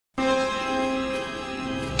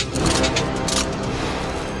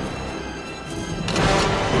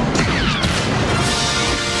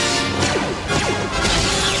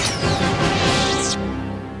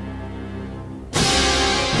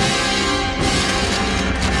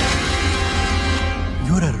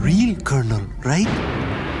right?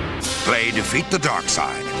 Play Defeat the Dark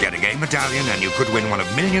Side. Get a game medallion and you could win one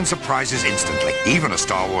of millions of prizes instantly. Even a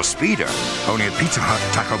Star Wars speeder. Only at Pizza Hut,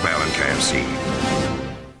 Taco Bell, and KFC.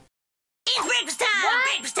 It's breakfast time!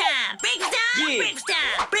 Breakfast time! Breakfast time! Yeah. Breakfast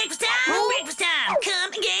time! Breakfast time! Breakfast time!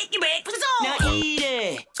 Come and get your breakfast on! Now eat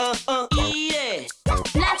it, eat it.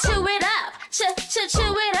 Now chew it up,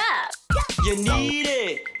 chew it up. You need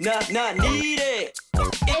it, not need it.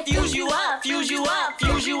 It fuse you up, fuse you up,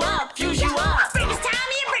 fuse you up, fuse you up. Breakfast time,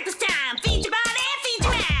 yeah, breakfast time! Feed your body, feed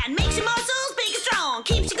your mind. Makes your muscles big and strong.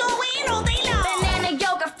 Keeps you going all day long. Banana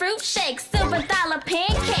yogurt fruit shake, silver dollar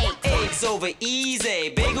pancake. Eggs over easy,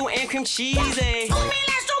 bagel and cream cheese. Oatmeal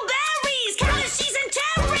and strawberries, cottage cheese and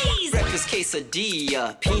cherries. Breakfast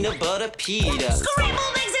quesadilla, peanut butter pita.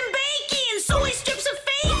 Scrambled eggs and bacon, soy strips of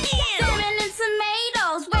bacon. Salmon and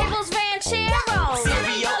tomatoes, huevos rancheros.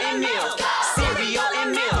 Cereal and milk, cereal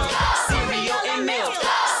and milk, cereal and milk,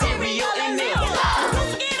 cereal and milk. Don't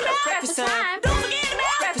forget about Breakfast time, Don't forget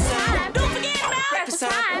about breakfast time, Don't forget about breakfast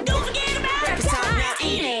time, Don't forget about breakfast time. Now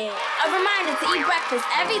eat it. A reminder to eat breakfast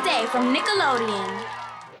every day from Nickelodeon.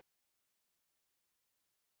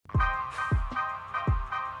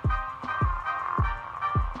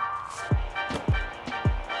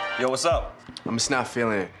 Yo, what's up? I'm just not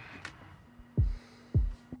feeling it.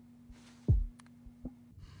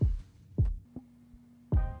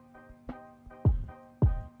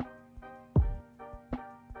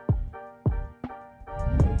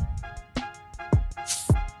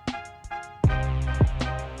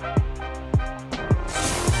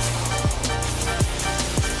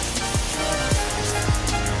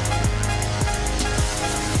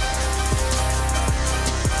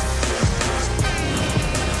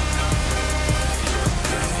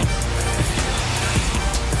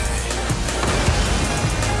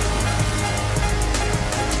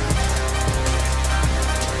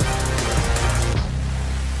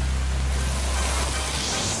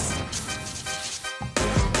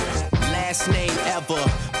 Last name ever,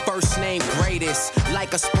 first name greatest.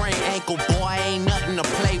 Like a sprained ankle, boy, ain't nothing to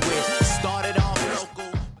play with. Started off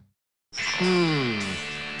local.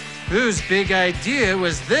 Whose big idea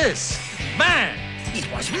was this? Mine! It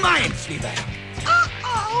was mine, Fleabag.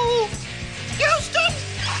 Uh-oh! Houston!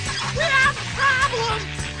 We have a problem!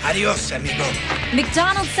 Adios, amigo.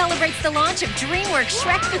 McDonald's celebrates the launch of DreamWorks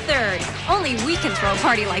Shrek the Third. Only we can throw a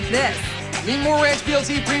party like this. Need more Ranch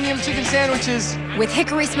BLT premium chicken sandwiches. With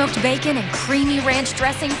hickory smoked bacon and creamy ranch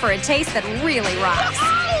dressing for a taste that really rocks.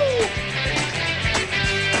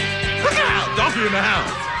 Look out! Donkey in the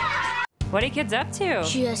house! What are you kids up to?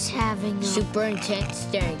 Just having a super intense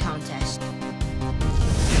staring contest.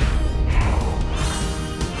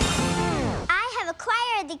 I have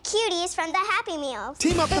acquired the cuties from the Happy Meal.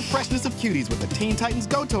 Team up the freshness of cuties with the Teen Titans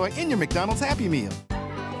Go toy in your McDonald's Happy Meal.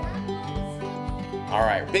 All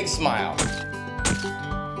right, big smile.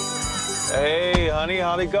 Hey, honey,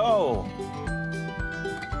 how'd it go?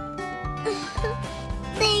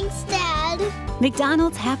 Thanks, Dad.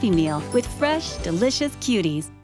 McDonald's Happy Meal with fresh, delicious cuties.